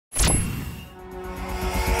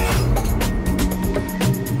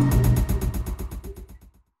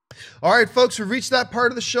All right, folks, we've reached that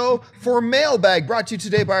part of the show for Mailbag, brought to you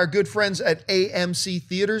today by our good friends at AMC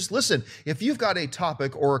Theaters. Listen, if you've got a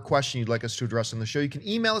topic or a question you'd like us to address on the show, you can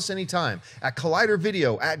email us anytime at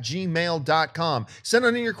collidervideo@gmail.com. Send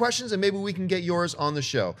on in your questions, and maybe we can get yours on the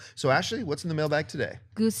show. So, Ashley, what's in the mailbag today?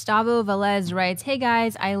 Gustavo Velez writes, "Hey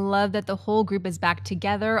guys, I love that the whole group is back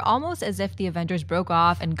together, almost as if the Avengers broke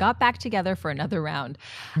off and got back together for another round.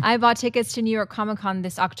 I bought tickets to New York Comic Con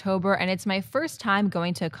this October, and it's my first time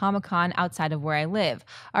going to a Comic Con outside of where I live.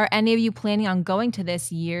 Are any of you planning on going to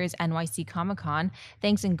this year's NYC Comic Con?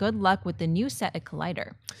 Thanks and good luck with the new set at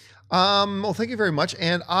Collider." Well, thank you very much.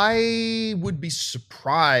 And I would be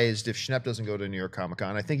surprised if Schnepp doesn't go to New York Comic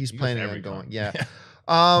Con. I think he's planning on going. Yeah.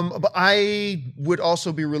 But I would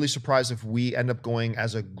also be really surprised if we end up going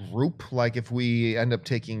as a group, like if we end up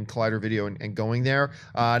taking Collider Video and going there.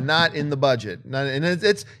 Not in the budget. And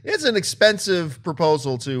it's an expensive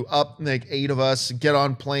proposal to up like 8 of us, get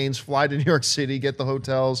on planes, fly to New York City, get the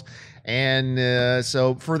hotels. And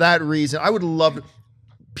so for that reason, I would love to.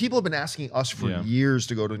 People have been asking us for years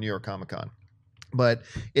to go to New York Comic Con. But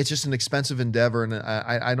it's just an expensive endeavor, and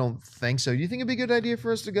I don't think so. Do you think it'd be a good idea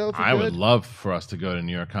for us to go? I would love for us to go to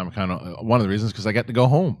New York Comic Con. One of the reasons because I get to go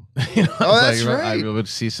home. Oh, that's right. I would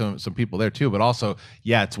see some people there too. But also,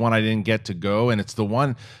 yeah, it's one I didn't get to go, and it's the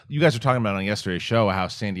one you guys were talking about on yesterday's show how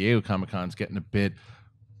San Diego Comic Con's getting a bit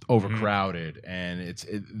overcrowded, and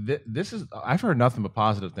this is I've heard nothing but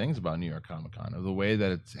positive things about New York Comic Con, of the way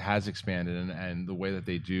that it has expanded and the way that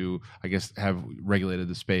they do, I guess, have regulated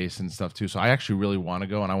the space and stuff too. So I actually really want to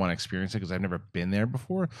go, and I want to experience it because I've never been there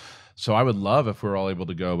before. So I would love if we're all able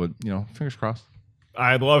to go, but fingers crossed.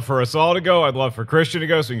 I'd love for us all to go. I'd love for Christian to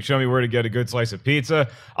go so he can show me where to get a good slice of pizza.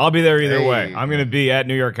 I'll be there either way. I'm going to be at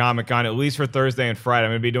New York Comic Con at least for Thursday and Friday.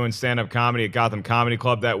 I'm going to be doing stand-up comedy at Gotham Comedy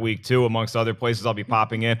Club that week too, amongst other places I'll be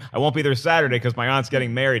popping in. I won't be there Saturday because my aunt's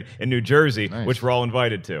getting married in New Jersey, which we're all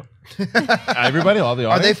invited to. Everybody, all the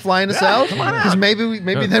audience? Are they flying us out? Because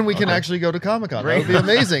maybe then we can actually go to Comic-Con. That would be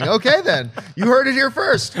amazing. Okay, then. You heard it here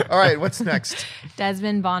first. All right, what's next?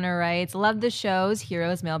 Desmond Bonner writes, "Love the shows,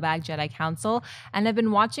 Heroes, Mailbag, Jedi Council, and I've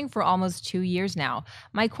been watching for almost 2 years now.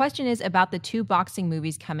 My question is about the 2 boxing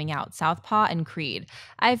movies coming out, Southpaw and Creed.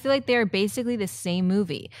 I feel like they are basically the same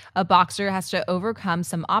movie. A boxer has to overcome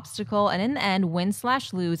some obstacle and in the end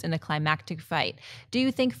win/lose in a climactic fight. Do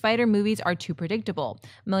you think fighter movies are too predictable?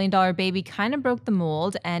 Million Dollar Baby kind of broke the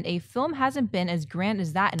mold, and a film hasn't been as grand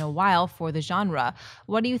as that in a while for the genre.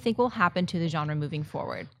 What do you think will happen to the genre moving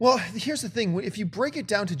forward?" Well, here's the thing. If you break it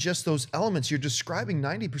down to just those elements, you're describing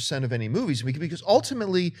 90% of any movies, because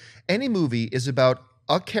ultimately any movie is about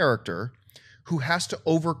a character who has to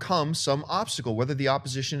overcome some obstacle, whether the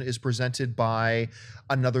opposition is presented by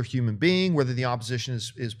another human being, whether the opposition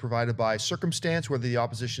is provided by circumstance, whether the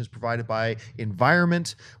opposition is provided by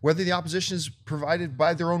environment, whether the opposition is provided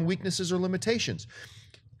by their own weaknesses or limitations.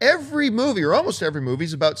 Every movie, or almost every movie,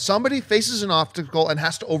 is about somebody faces an obstacle and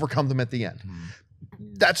has to overcome them at the end.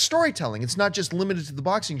 That's storytelling. It's not just limited to the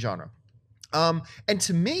boxing genre. And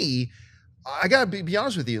to me, I gotta be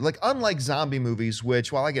honest with you, like, unlike zombie movies,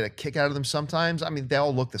 which while I get a kick out of them sometimes, I mean, they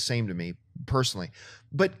all look the same to me personally.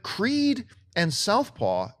 But Creed and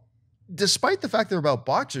Southpaw, despite the fact they're about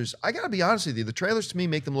boxers, I gotta be honest with you, the trailers to me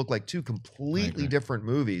make them look like 2 completely different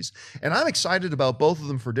movies. And I'm excited about both of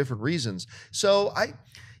them for different reasons. So I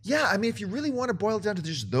mean, if you really want to boil it down to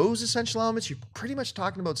just those essential elements, you're pretty much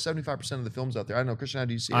talking about 75% of the films out there. I don't know, Christian, how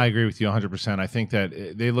do you see it? I agree with you 100%. I think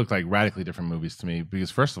that they look like radically different movies to me because,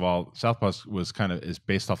 first of all, Southpaw is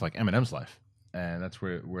based off like Eminem's life. And that's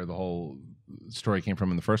where the whole story came from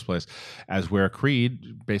in the first place, as where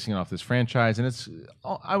Creed, basing it off this franchise, and it's,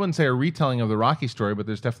 I wouldn't say a retelling of the Rocky story, but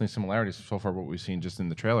there's definitely similarities so far what we've seen just in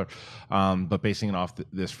the trailer, but basing it off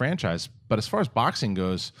this franchise. But as far as boxing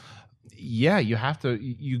goes, yeah,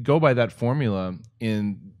 you go by that formula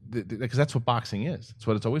because that's what boxing is. It's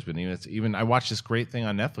what it's always been. Even I watched this great thing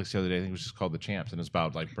on Netflix the other day. I think it was just called The Champs, and it's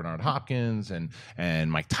about like Bernard Hopkins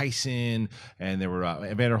and Mike Tyson, and there were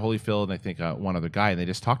Evander Holyfield and I think one other guy, and they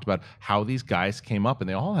just talked about how these guys came up and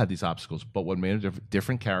they all had these obstacles, but what made them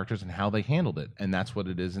different characters and how they handled it, and that's what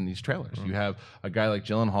it is in these trailers. You have a guy like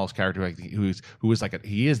Gyllenhaal's character who is like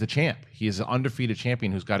he is the champ. He is an undefeated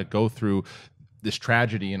champion who's got to go through this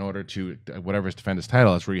tragedy in order to defend his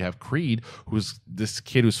title. That's where you have Creed, who's this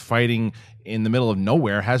kid who's fighting in the middle of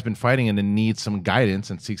nowhere, has been fighting and then needs some guidance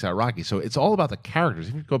and seeks out Rocky. So it's all about the characters.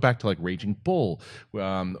 If you go back to like Raging Bull,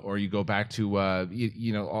 or you go back to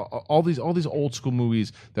all these old school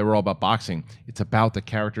movies that were all about boxing, it's about the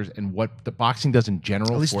characters and what the boxing does in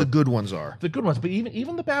general. At least the good ones are. The good ones, but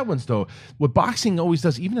even the bad ones though, what boxing always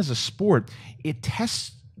does, even as a sport, it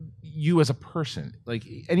tests you as a person. Like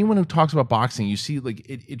anyone who talks about boxing, you see like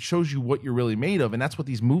it shows you what you're really made of, and that's what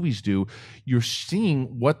these movies do. You're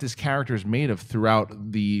seeing what this character is made of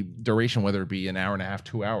throughout the duration, whether it be an hour and a half,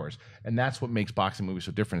 2 hours, and that's what makes boxing movies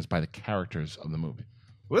so different, is by the characters of the movie.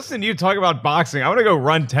 Listen to you talk about boxing. I want to go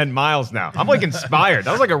run 10 miles now. I'm like inspired.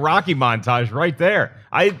 That was like a Rocky montage right there.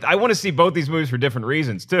 I want to see both these movies for different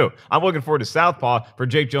reasons too. I'm looking forward to Southpaw for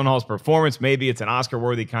Jake Gyllenhaal's performance. Maybe it's an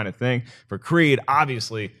Oscar-worthy kind of thing. For Creed,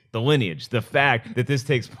 obviously, the lineage, the fact that this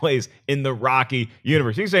takes place in the Rocky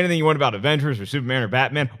universe. You can say anything you want about Avengers or Superman or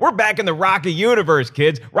Batman. We're back in the Rocky universe,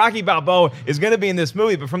 kids. Rocky Balboa is going to be in this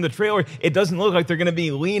movie, but from the trailer, it doesn't look like they're going to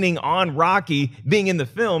be leaning on Rocky being in the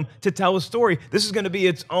film to tell a story. This is going to be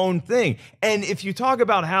its own thing. And if you talk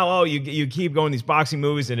about how, you keep going these boxing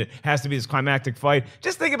movies and it has to be this climactic fight,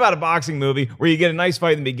 just think about a boxing movie where you get a nice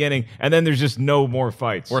fight in the beginning and then there's just no more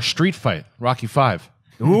fights. Or a street fight, Rocky V.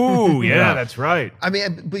 Ooh, yeah, that's right. I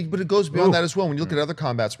mean, but it goes beyond that as well. When you look at other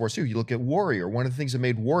combat sports too, you look at Warrior. One of the things that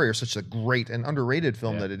made Warrior such a great and underrated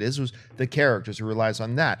film that it is was the characters. It relies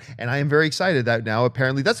on that. And I am very excited that now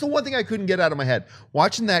apparently that's the one thing I couldn't get out of my head.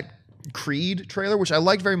 Watching that Creed trailer, which I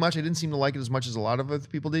liked very much. I didn't seem to like it as much as a lot of other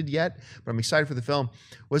people did yet, but I'm excited for the film.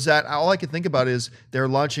 Was that all I could think about is they're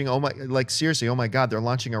launching, seriously, oh my God, they're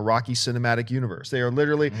launching a Rocky cinematic universe. They are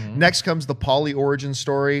literally, next comes the Paulie origin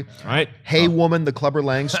story. Right. Hey Woman, the Clubber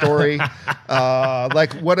Lang story.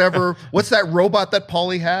 Like whatever, what's that robot that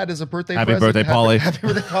Paulie had as a birthday Happy present? birthday, Paulie. Happy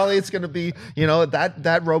birthday, Paulie. It's going to be,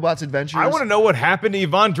 that robot's adventures. I want to know what happened to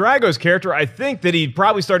Ivan Drago's character. I think that he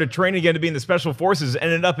probably started training again to be in the Special Forces,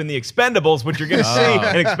 ended up in the Expendables, which you're going to see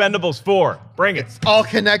in Expendables 4. Bring it. It's all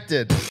connected.